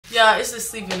y'all, it's the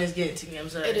sleeping that's getting to me. I'm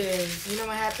sorry. It is. You know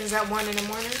what happens at 1 in the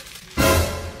morning?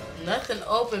 Nothing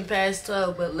open past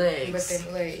 12 but legs. But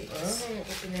them legs.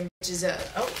 Open them bitches up.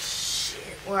 Oh,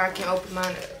 shit. Or I can open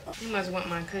mine up. You must want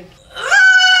my cookie.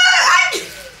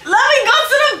 Let me go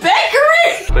to the bakery!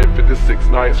 I think 56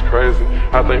 nights crazy.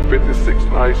 I think 56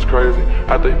 nights crazy.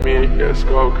 I think me and Yes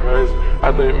go crazy.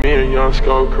 I think me and Young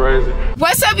go crazy.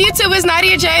 What's up, YouTube? It's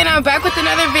Nadia J, and I'm back with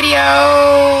another video.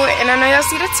 And I know y'all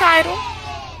see the title.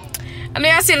 I know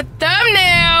y'all see the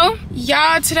thumbnail.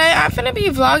 Y'all, today I'm finna be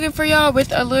vlogging for y'all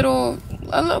with a little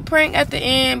prank at the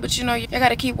end. But you know, y'all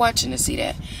gotta keep watching to see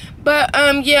that. But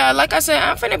yeah, like I said,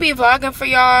 I'm finna be vlogging for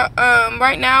y'all.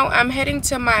 Right now I'm heading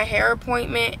to my hair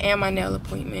appointment and my nail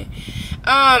appointment.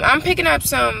 I'm picking up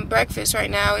some breakfast right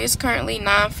now. It's currently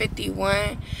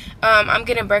 9:51. I'm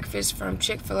getting breakfast from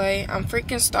Chick-fil-A. I'm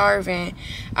freaking starving.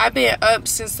 I've been up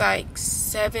since like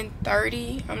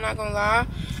 7:30. I'm not gonna lie.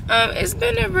 It's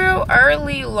been a real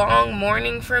early, long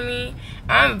morning for me.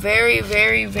 I'm very,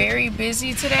 very, very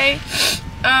busy today.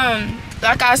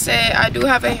 Like I said, I do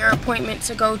have a hair appointment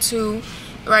to go to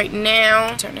right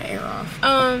now. Turn the air off.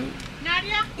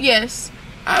 Nadia? Yes.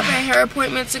 I have a hair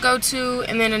appointment to go to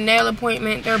and then a nail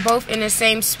appointment. They're both in the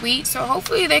same suite, so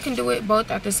hopefully they can do it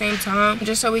both at the same time,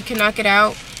 just so we can knock it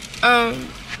out.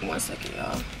 1 second,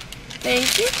 y'all.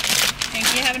 Thank you. Thank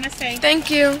you. Have a nice day. Thank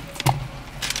you.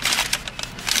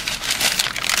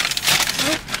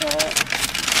 Okay.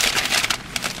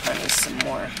 I need some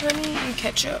more honey and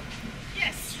ketchup.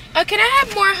 Yes. Can I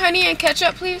have more honey and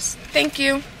ketchup, please? Thank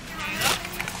you.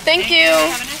 Thank you.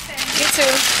 Have a nice day. You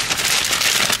too.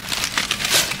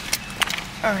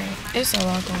 Alright, it's a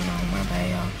lot going on, my bad,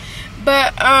 y'all.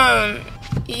 But,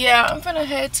 yeah, I'm gonna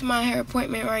head to my hair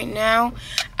appointment right now.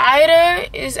 Ida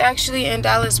is actually in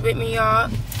Dallas with me,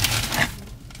 y'all.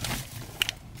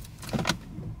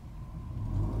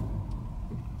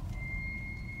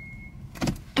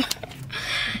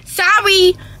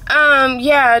 Sorry.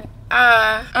 Yeah,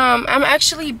 I'm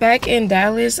actually back in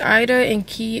Dallas. Ida and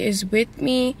Key is with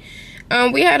me.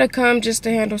 We had to come just to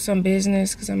handle some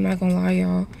business, because I'm not gonna lie,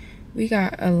 y'all. We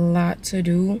got a lot to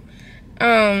do.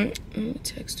 Let me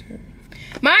text her.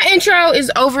 My intro is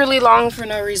overly long for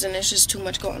no reason. It's just too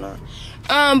much going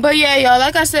on. But yeah, y'all,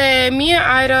 like I said, me and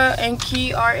Ida and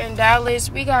Key are in Dallas.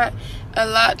 We got a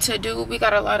lot to do. We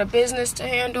got a lot of business to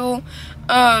handle.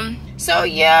 So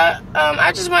yeah,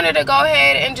 I just wanted to go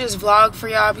ahead and just vlog for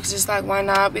y'all because it's like, why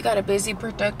not? We got a busy,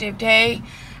 productive day.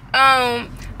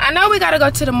 I know we gotta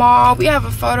go to the mall. We have a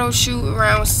photo shoot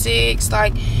around 6.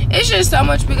 Like, it's just so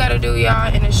much we gotta do,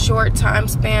 y'all, in a short time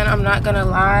span. I'm not gonna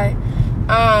lie.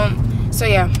 So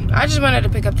yeah, I just wanted to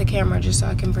pick up the camera just so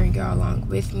I can bring y'all along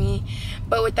with me.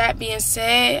 But with that being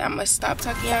said, I'm gonna stop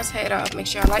talking y'all's head off. Make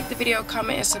sure y'all like the video,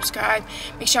 comment, and subscribe.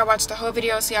 Make sure y'all watch the whole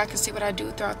video so y'all can see what I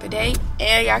do throughout the day,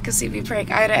 and y'all can see me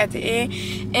prank Ida at the end.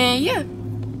 And yeah,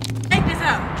 Check this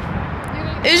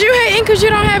out. is you hating because you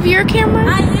don't have your camera?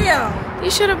 I am. You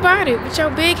should have bought it with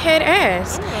your big head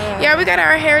ass. Yeah, we got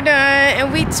our hair done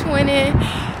and we twinning.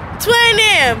 Okay,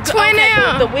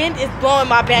 the wind is blowing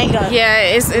my bang up. Yeah,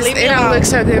 it don't look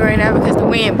so good right now because the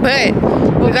wind. But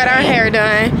we got our hair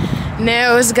done.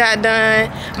 Nails got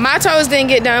done. My toes didn't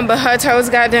get done, but her toes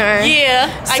got done. Yeah,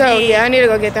 So yeah, I need to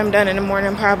go get them done in the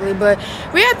morning probably. But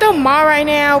we at the mall right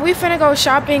now. We finna go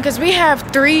shopping because we have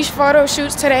 3 photo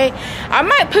shoots today. I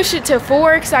might push it to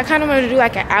 4 because I kind of want to do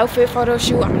like an outfit photo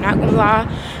shoot. I'm not gonna lie.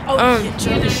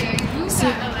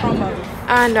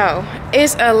 I know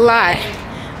it's a lot.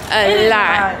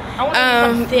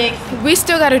 We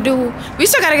still gotta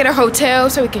get a hotel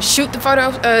so we can shoot the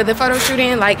photo shoot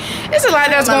in. Like, it's a lot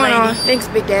that's going on. Thanks,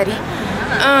 Big Daddy.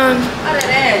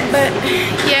 But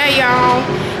yeah, y'all,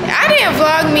 I didn't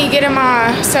vlog me getting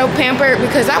myself pampered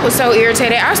because I was so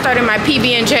irritated. I started my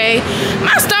PB&J.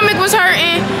 My stomach was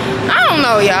hurting. I don't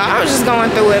know, y'all. I was just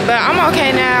going through it, but I'm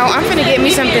okay now. I'm finna get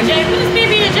me something. What is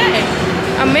PB&J?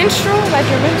 A menstrual, like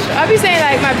your menstrual. I be saying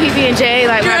like my PB&J,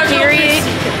 like my period.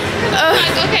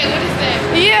 Like, okay, what is that?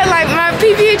 Yeah, like my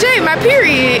PB&J, my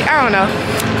period. I don't know.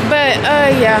 But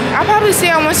yeah, I'll probably see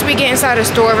y'all once we get inside the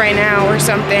store right now or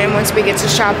something. Once we get to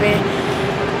shopping.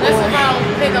 That's about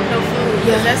pick up no food.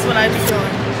 Yeah, that's what I be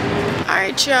doing.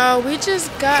 Alright, y'all, we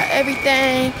just got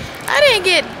everything. I didn't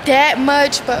get that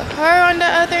much, but her on the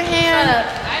other hand,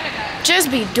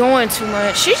 just be doing too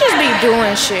much. She just be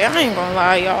doing shit. I ain't gonna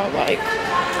lie, y'all. Like,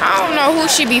 I don't know who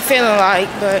she be feeling like,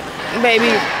 but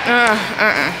baby,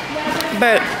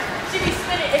 But She be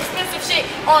spending expensive shit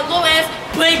on low ass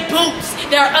big boots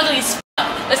that are ugly as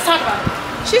fuck. Let's talk about it.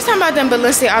 she's talking about them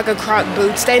Balenciaga Croc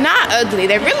boots. They not ugly.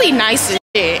 They're really nice as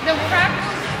shit. The Crocs?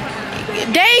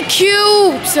 They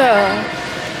cute.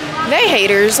 They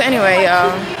haters. Anyway,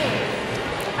 y'all.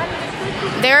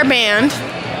 They're banned.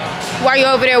 While you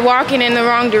over there walking in the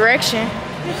wrong direction.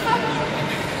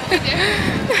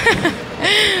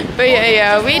 But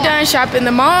yeah, we done shopping.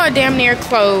 The mall damn near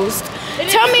closed.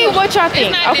 Tell me what y'all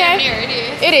think, okay?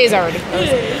 It is already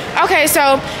closed. Okay,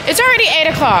 so it's already 8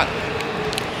 o'clock.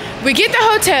 We get the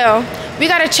hotel. We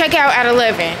gotta check out at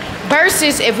 11.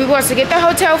 Versus if we was to get the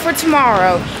hotel for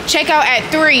tomorrow, check out at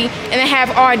 3, and then have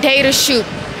our day to shoot.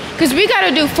 Cause we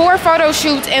gotta do 4 photo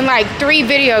shoots and like 3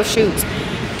 video shoots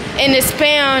in the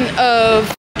span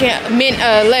of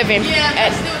 11. Yeah,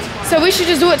 let's do it tomorrow. So we should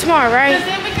just do it tomorrow, right? Because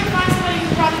then we can find somebody who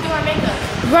can probably do our makeup.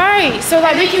 Right. So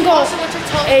like we can go.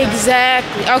 Exactly.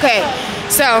 Exactly. Okay.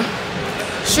 So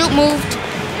shoot moved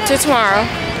to tomorrow.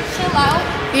 Chill out.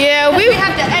 Yeah, we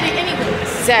have to edit anyways.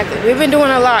 Exactly. We've been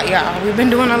doing a lot, y'all. We've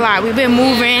been doing a lot. We've been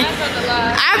moving.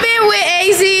 I've been with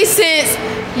AZ since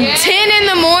 10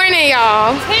 in the morning,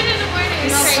 y'all. 10 in the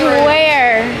morning. I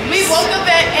swear. We woke up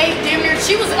at 8, damn near.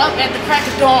 She was up at the crack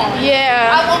of dawn.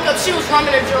 Yeah. I woke up, she was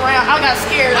rummaging around. I got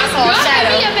scared. I saw a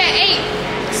shadow. Y'all had me up at 8.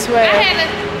 I swear. I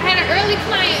had an early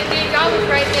client and then y'all was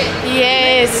right there.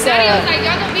 Yes. Nadia was like,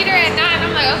 y'all gonna be there at 9.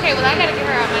 I'm like, okay, well I gotta get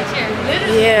her out my chair.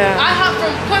 Literally. Yeah. I hopped from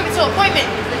appointment to appointment.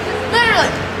 Literally.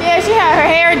 Yeah, she had her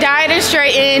hair dyed and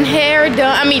straightened, hair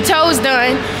done. I mean, toes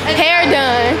done, hair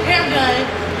done. Hair done.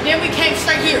 Then we came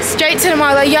straight here. Straight to the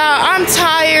mall. Like, y'all, I'm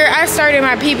tired. I started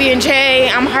my PB&J.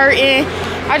 I'm hurting.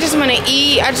 I just want to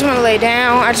eat. I just want to lay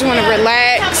down. I just want to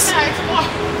relax.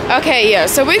 Okay, yeah.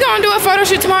 So we're going to do a photo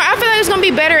shoot tomorrow. I feel like it's going to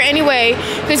be better anyway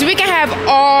because we can have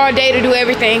all day to do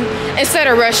everything instead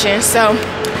of rushing. So,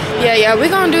 yeah,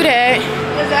 we're going to do that.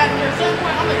 Because at some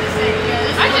point, I'm going to just say,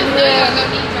 yeah. I just know y'all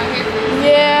gonna need y'all here.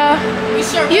 Yeah. We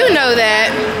sure You know that.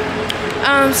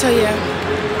 So, yeah.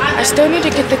 I still need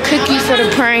to get the cookie for the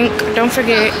prank. Don't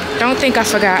forget. Don't think I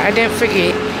forgot. I didn't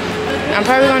forget. I'm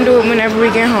probably going to do it whenever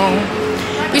we get home.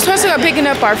 We're supposed to go picking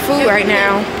up our food right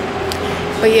now.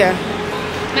 But, yeah.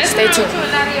 Stay tuned.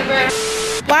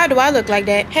 Why do I look like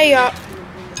that? Hey, y'all.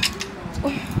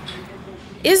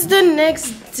 It's the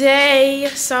next day.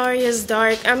 Sorry it's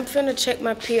dark. I'm finna check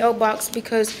my P.O. box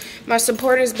because my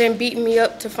supporter's been beating me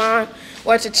up to find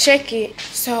or to check it.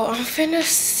 So I'm finna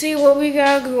see what we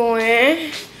got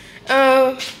going.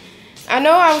 I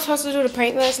know I was supposed to do the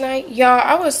prank last night. Y'all,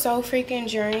 I was so freaking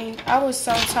drained. I was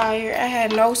so tired. I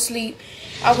had no sleep.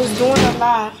 I was doing a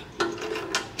lot.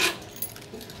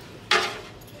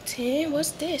 10,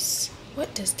 what's this?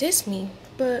 What does this mean?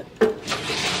 But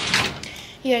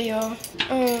yeah, y'all.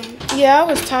 Yeah, I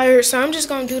was tired, so I'm just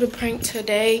gonna do the prank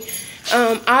today.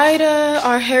 Ida,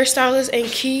 our hairstylist, and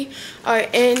Key are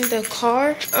in the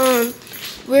car.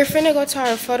 We're finna go to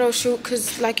our photo shoot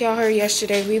because like y'all heard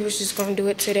yesterday, we was just gonna do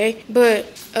it today. But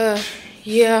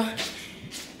yeah.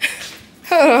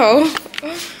 Hello.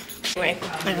 Anyway,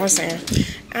 like I was saying,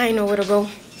 I ain't know where to go.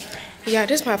 Yeah,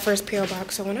 this is my first P.O.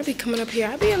 box, so when I be coming up here,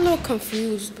 I be a little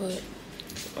confused, but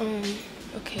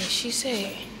okay, she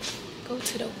said go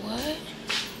to the what?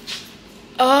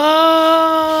 Oh,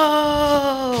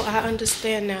 I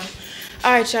understand now.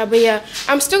 All right, y'all, but yeah,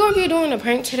 I'm still gonna be doing a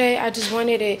prank today. I just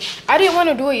wanted it. I didn't want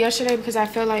to do it yesterday because I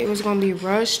felt like it was gonna be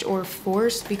rushed or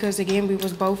forced because again, we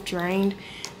was both drained.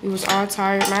 We was all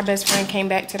tired. My best friend came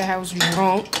back to the house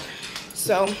drunk.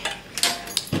 So,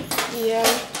 yeah.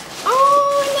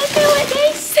 Oh, look at what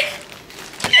they said.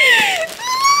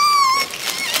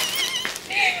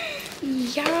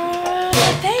 Y'all,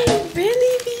 they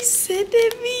really be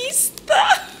sending me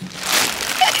stuff.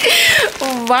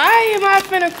 Why am I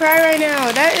finna cry right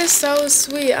now? That is so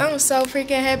sweet. I'm so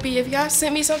freaking happy. If y'all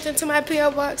sent me something to my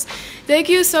P.O. box, thank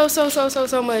you so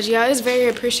much. Y'all, it's very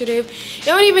appreciative. It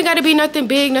don't even gotta be nothing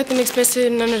big, nothing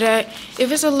expensive, none of that.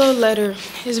 If it's a little letter,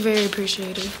 it's very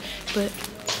appreciative. But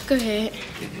go ahead.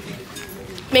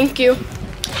 Thank you.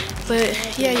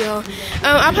 But yeah, y'all.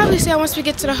 I'll probably see y'all once we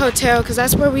get to the hotel because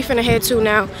that's where we finna head to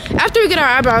now. After we get our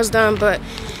eyebrows done, but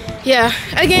yeah.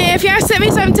 Again, if y'all sent me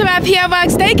something to my P.O.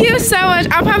 box, thank you so much.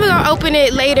 I'm probably gonna open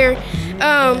it later.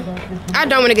 I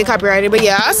don't want to get copyrighted, but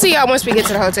yeah, I'll see y'all once we get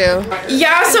to the hotel.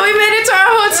 Y'all, so we made it to our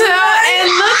hotel, and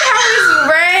look how it's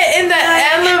red in the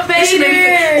elevator.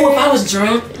 Oh, if I was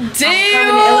drunk, damn.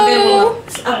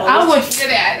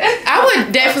 I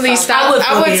would definitely stop.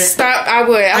 I would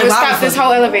stop this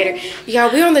whole elevator.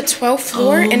 Y'all, we on the 12th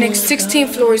floor and it's 16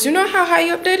 floors. You know how high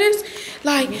up that is?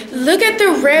 Like, look at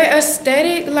the red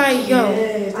aesthetic. Like, yo.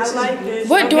 I like this.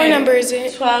 What door number is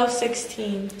it?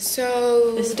 1216.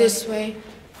 So, this way.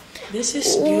 This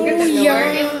is beautiful.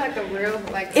 Yeah. It's like a real,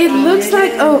 like, It looks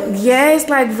like, oh, yes,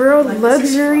 like real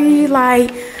luxury.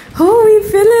 Like, who are we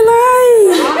feeling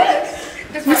like?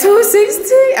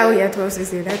 1260? Oh yeah,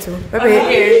 1260. That too. My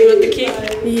bad. Here, you want the key?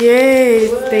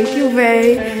 Yes, thank you,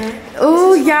 babe.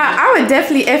 Oh yeah, I would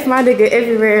definitely F my nigga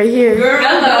everywhere here.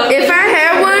 Hello. If I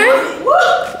had one.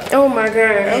 Oh my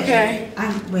god. Okay.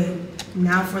 Wait.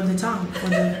 Now for the tongue, for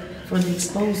the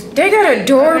exposal. They got a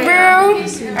doorbell. All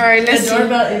right, let's see. The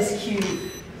doorbell is cute.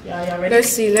 Y'all ready? Let's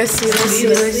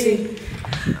see.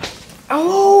 Oh.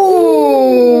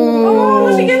 Oh,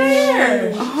 let me get in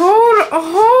here. Hold on.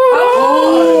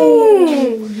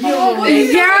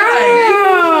 Yeah.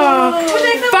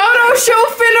 Photo shoot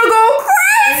finna go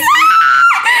crazy.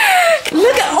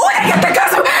 Look at, oh, they got the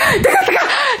custom.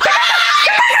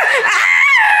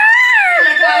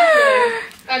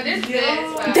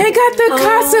 They got the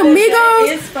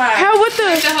Casamigos. How, what the?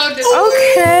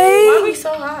 Okay. Why are we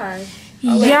so high?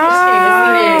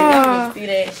 Yeah.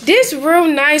 This real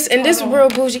nice and this real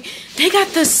bougie. They got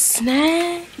the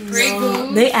snack.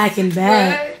 They acting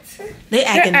bad. They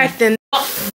acting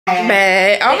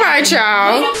bad. All right,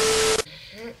 y'all.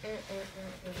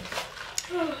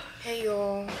 Hey,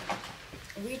 y'all.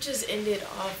 We just ended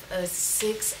off a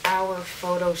 6-hour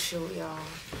photo shoot, y'all.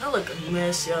 I look a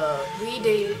mess, y'all. We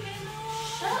did.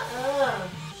 Shut up.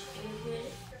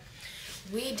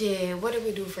 We did, what did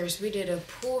we do first? We did a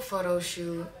pool photo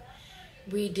shoot.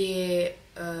 We did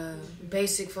a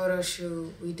basic photo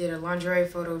shoot. We did a lingerie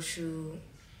photo shoot.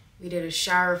 We did a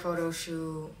shower photo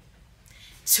shoot.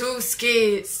 2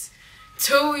 skits.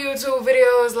 2 YouTube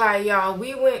videos. Like, y'all,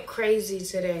 we went crazy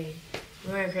today.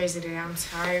 I'm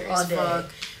tired as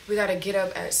fuck. We gotta get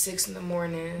up at 6 in the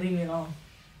morning. Leave me alone.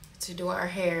 To do our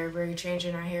hair. We're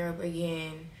changing our hair up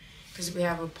again. Because we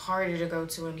have a party to go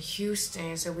to in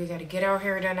Houston. So we got to get our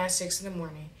hair done at 6 in the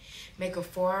morning. Make a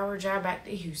 4-hour drive back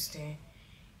to Houston.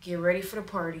 Get ready for the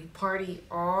party. Party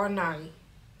all night.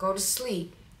 Go to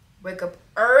sleep. Wake up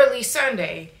early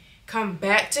Sunday. Come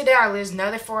back to Dallas.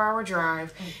 Another 4-hour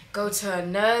drive. Go to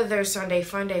another Sunday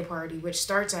fun day party. Which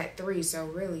starts at 3. So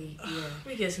really, yeah.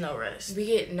 We get no rest. We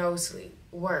get no sleep.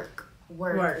 Work.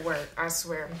 I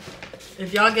swear.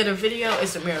 If y'all get a video,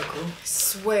 it's a miracle.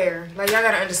 Swear. Like, y'all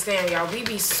gotta understand, y'all. We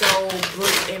be so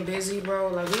booked and busy, bro.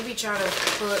 Like, we be trying to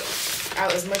put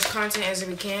out as much content as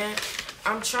we can.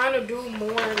 I'm trying to do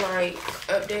more, like,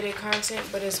 updated content,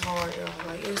 but it's hard, y'all.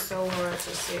 Like, it's so hard to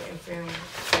sit and film.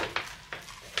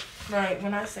 Right,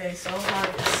 when I say so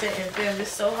hard to sit and film,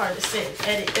 it's so hard to sit and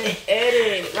edit.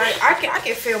 Edit. Like, I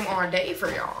can film all day for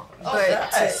y'all.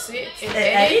 But to sit and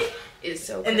edit... It's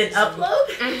so and then upload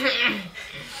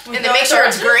and then make sure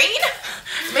it's green,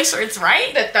 make sure it's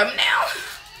right, the thumbnail.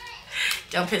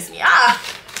 Don't piss me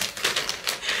off.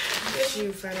 It's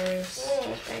you, Feathers.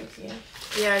 Oh, thank you.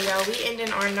 Yeah, y'all, we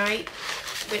ending our night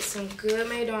with some good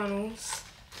McDonald's.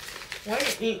 Why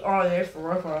do you eat all day for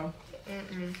real?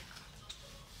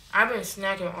 I've been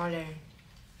snacking all day.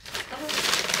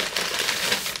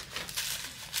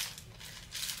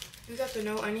 You got the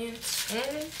no onions?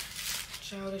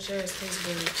 Childish ass taste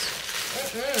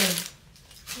buds.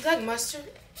 You like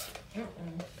mustard? Oh.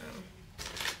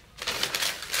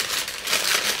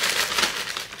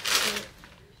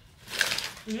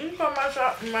 You put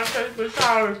my taste buds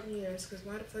sour. Yes, because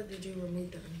why the fuck did you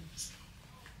remove the onions?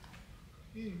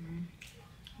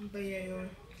 But yeah, yo,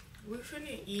 we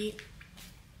finna eat.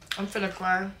 I'm finna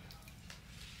cry.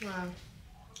 Wow.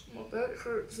 My back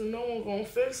hurts and no one gonna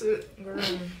fix it. Girl.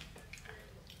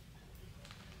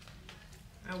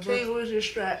 Please lose your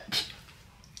strap.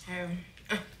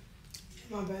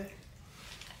 My bad.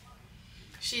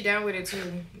 She down with it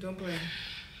too. Don't play.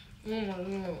 Oh my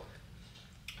god.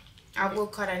 I will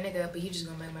call that nigga up, but he just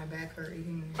gonna make my back hurt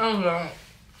even more. Oh god.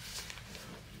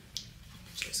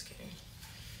 Just kidding.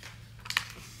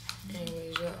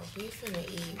 Anyways, y'all, we finna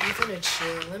eat. We finna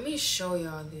chill. Let me show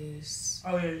y'all this.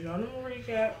 Oh yeah, y'all know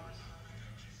recap.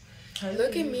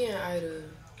 Look at me and Ida.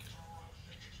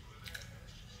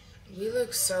 We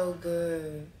look so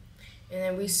good. And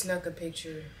then we snuck a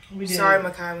picture. We did. Sorry,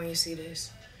 Makai, when you see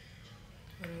this.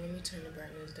 Hold on, let me turn the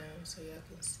brightness down so y'all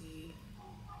can see.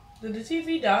 Did the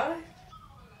TV die?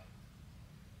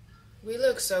 We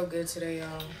look so good today,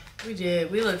 y'all. We did.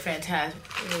 We look fantastic.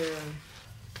 Yeah.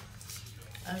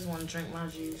 I just want to drink my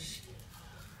juice.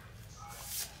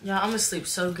 Y'all, I'm going to sleep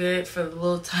so good for the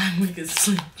little time we can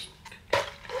sleep.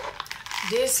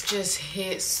 This just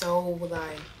hit so,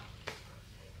 like...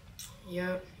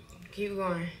 Yep. Keep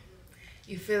going.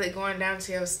 You feel it going down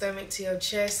to your stomach, to your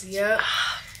chest. Yep.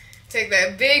 Take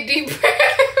that big deep breath.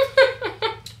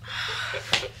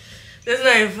 That's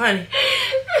not even funny.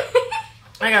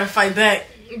 I gotta fight back.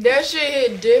 That shit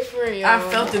hit different, y'all. I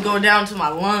felt it go down to my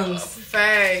lungs.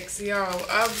 Facts, y'all.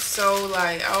 I'm so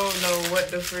like, I don't know what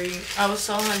the freak. I was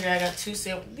so hungry. I got 2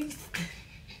 sandwiches.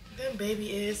 Them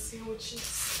baby ass sandwiches.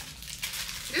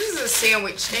 This is a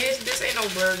sandwich. This ain't no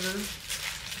burger.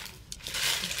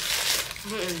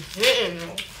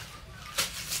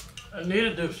 I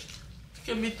needed this.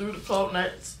 Get me through the cold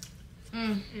nights.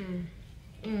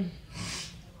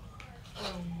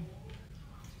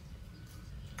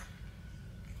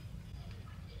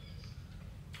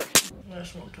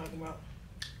 That's what I'm talking about.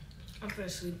 I'm finna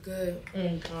sleep good.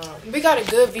 God. We got a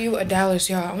good view of Dallas,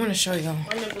 y'all. I want to show y'all.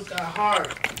 My nipples got hard.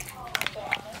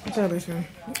 What's up, best friend?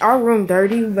 Our room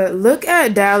dirty, but look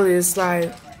at Dallas.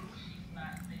 Like,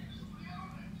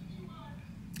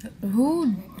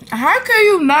 how can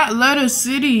you not let a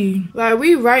city? Like,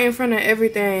 we right in front of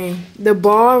everything. The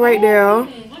ball right there. Look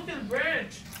at the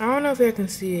bridge. I don't know if you can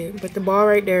see it, but the ball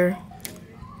right there.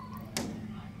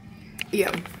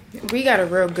 Yeah, we got a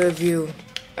real good view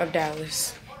of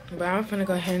Dallas. But I'm finna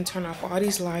go ahead and turn off all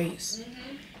these lights.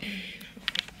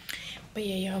 But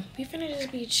yeah, y'all, we finna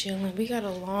just be chilling. We got a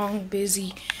long,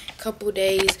 busy couple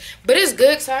days. But it's good,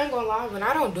 because I ain't gonna lie. When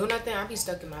I don't do nothing, I be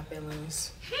stuck in my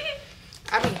feelings.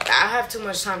 I have too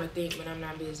much time to think when I'm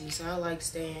not busy. So I like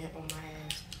staying on my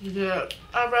ass. Yeah,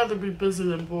 I'd rather be busy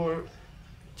than bored.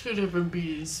 2 different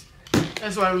B's.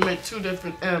 That's why we make 2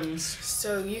 different M's.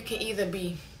 So you can either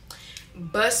be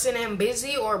busting and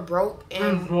busy or broke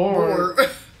and bored. bored.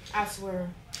 I swear.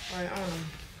 Like, I don't know.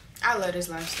 I love this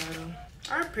lifestyle though.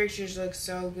 Our pictures look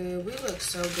so good. We look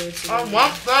so good today. I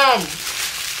want them.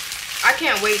 I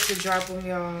can't wait to drop them,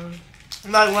 y'all.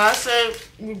 Like when I say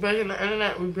we breaking the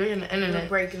internet, we breaking the internet. We're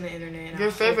breaking the internet.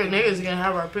 Your favorite niggas gonna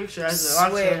have our picture as a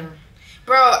Swear.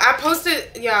 Bro, I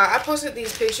posted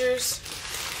these pictures.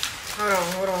 Hold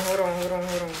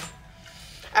on.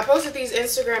 I posted these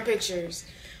Instagram pictures.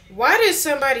 Why did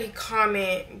somebody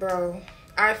comment, bro?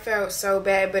 I felt so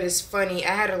bad, but it's funny.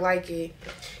 I had to like it.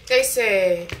 They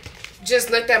said, just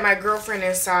looked at my girlfriend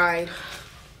inside.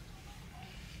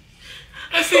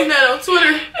 I seen that on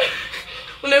Twitter.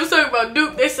 When they was talking about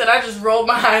Duke, they said I just rolled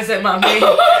my eyes at my man.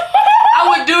 I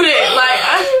would do that. Like,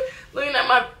 I looking at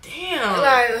my, damn.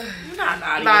 Like, you're not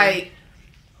naughty. Like,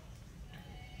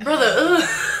 brother,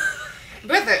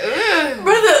 Brother, It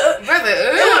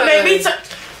would make me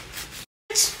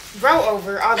Bro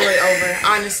over, all the way over,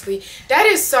 honestly. That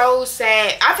is so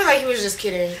sad. I feel like he was just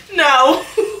kidding. No.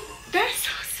 That's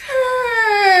so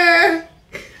sad.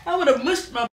 I would have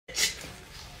mushed my bitch.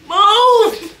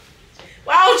 Move.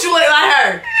 Why don't you look like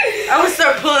her? I would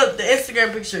start pulling up the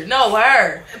Instagram picture. No,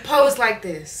 her. Pose like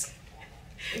this.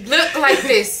 Look like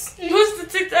this. What's the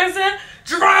TikTok said?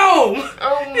 Jerome.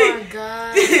 Oh my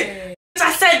god.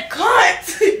 I said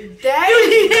cunt. That You is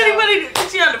need anybody to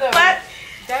put you on the flat?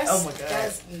 That's, oh my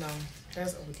god.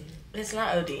 That's OD. It's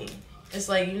not OD. It's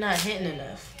like you're not hitting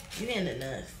enough. You hitting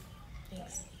enough.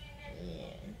 Thanks.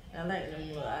 Yeah. I like them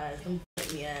little eyes. Them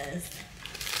pretty eyes.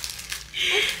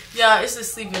 Y'all, it's the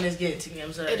sleeping that's getting to me.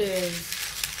 I'm sorry. It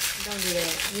is. Don't do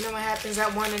that. You know what happens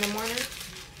at 1 in the morning?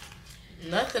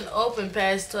 Nothing open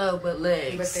past 12 but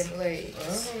legs. But them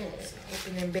legs.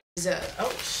 Open them bitches up.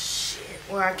 Oh, shit.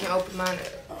 Or I can open mine up.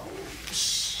 Oh,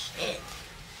 shit.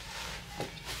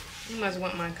 You must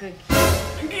want my cookie.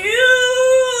 Let me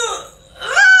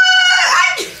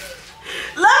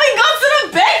go to the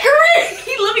bakery.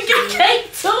 Let me get cake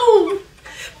too.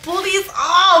 Pull these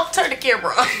off. Turn the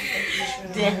camera off.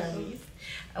 Damn.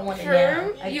 I want it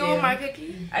now. You want my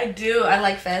cookie? I do. I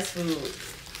like fast food.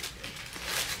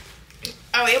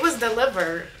 Oh, it was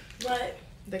delivered. What?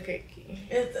 The cookie.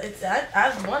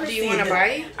 I want to see. Do you want a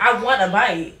bite? I want a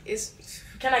bite. It's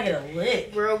Can I get a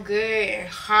lick? real good and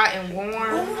hot and warm.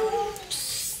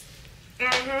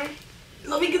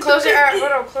 Let me get Close the your eyes. cookie.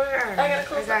 Hold on, close your eyes. I gotta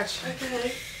close. I got you.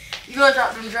 Okay. You gonna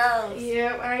drop them drums?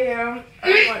 Yep, I am. Oh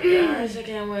my gosh, I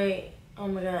can't wait. Oh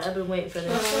my god, I've been waiting for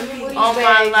this. All All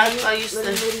my life, I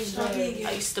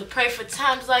used to pray for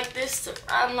times like this, to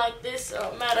rhyme like this.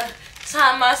 No matter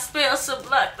time I spend some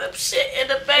locked up shit in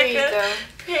the back There you of go.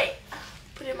 Hey,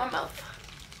 put it in my mouth.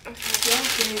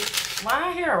 Okay. Why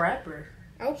I hear a rapper?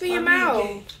 Open your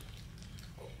mouth.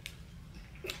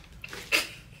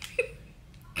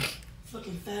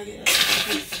 Fucking faggot.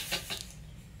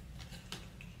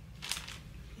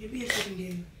 You be a fucking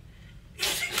game.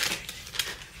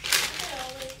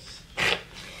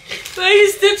 Why you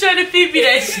still trying to feed me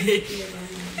that shit?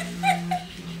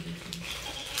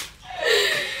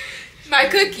 My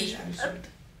cookie.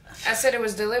 I said it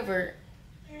was delivered.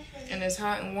 And it's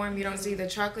hot and warm. You don't see the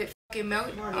chocolate fucking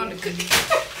melt on the cookie.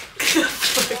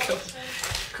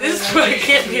 This boy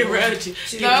can't be around you.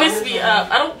 You piss me up.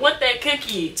 I don't want that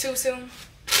cookie. Too soon?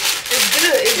 It's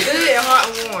good. It's good and hot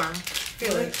and warm.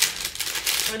 Feel it.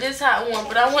 It is hot and warm,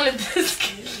 but I wanted this.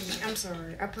 I'm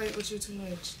sorry. I played with you too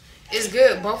much. It's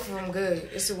good. Both of them good.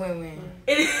 It's a win-win.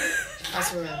 I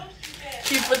swear.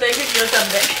 You put that cookie on top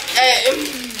of that.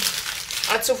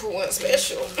 A 2-for-1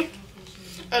 special.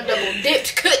 A double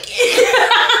dipped cookie.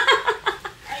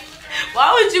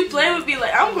 Why would you play with me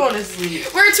like I'm going to sleep?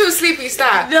 We're too sleepy.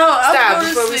 Stop. No, I'm Stop going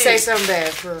before to we sleep. say something bad.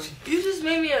 For real. You just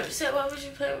made me upset. Why would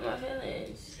you play with my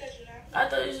feelings? I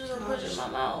thought you was gonna put it in my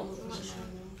mouth.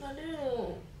 I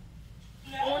do.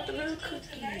 I want the little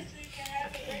cookie.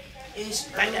 Okay.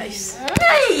 Bye guys.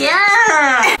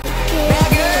 Yeah.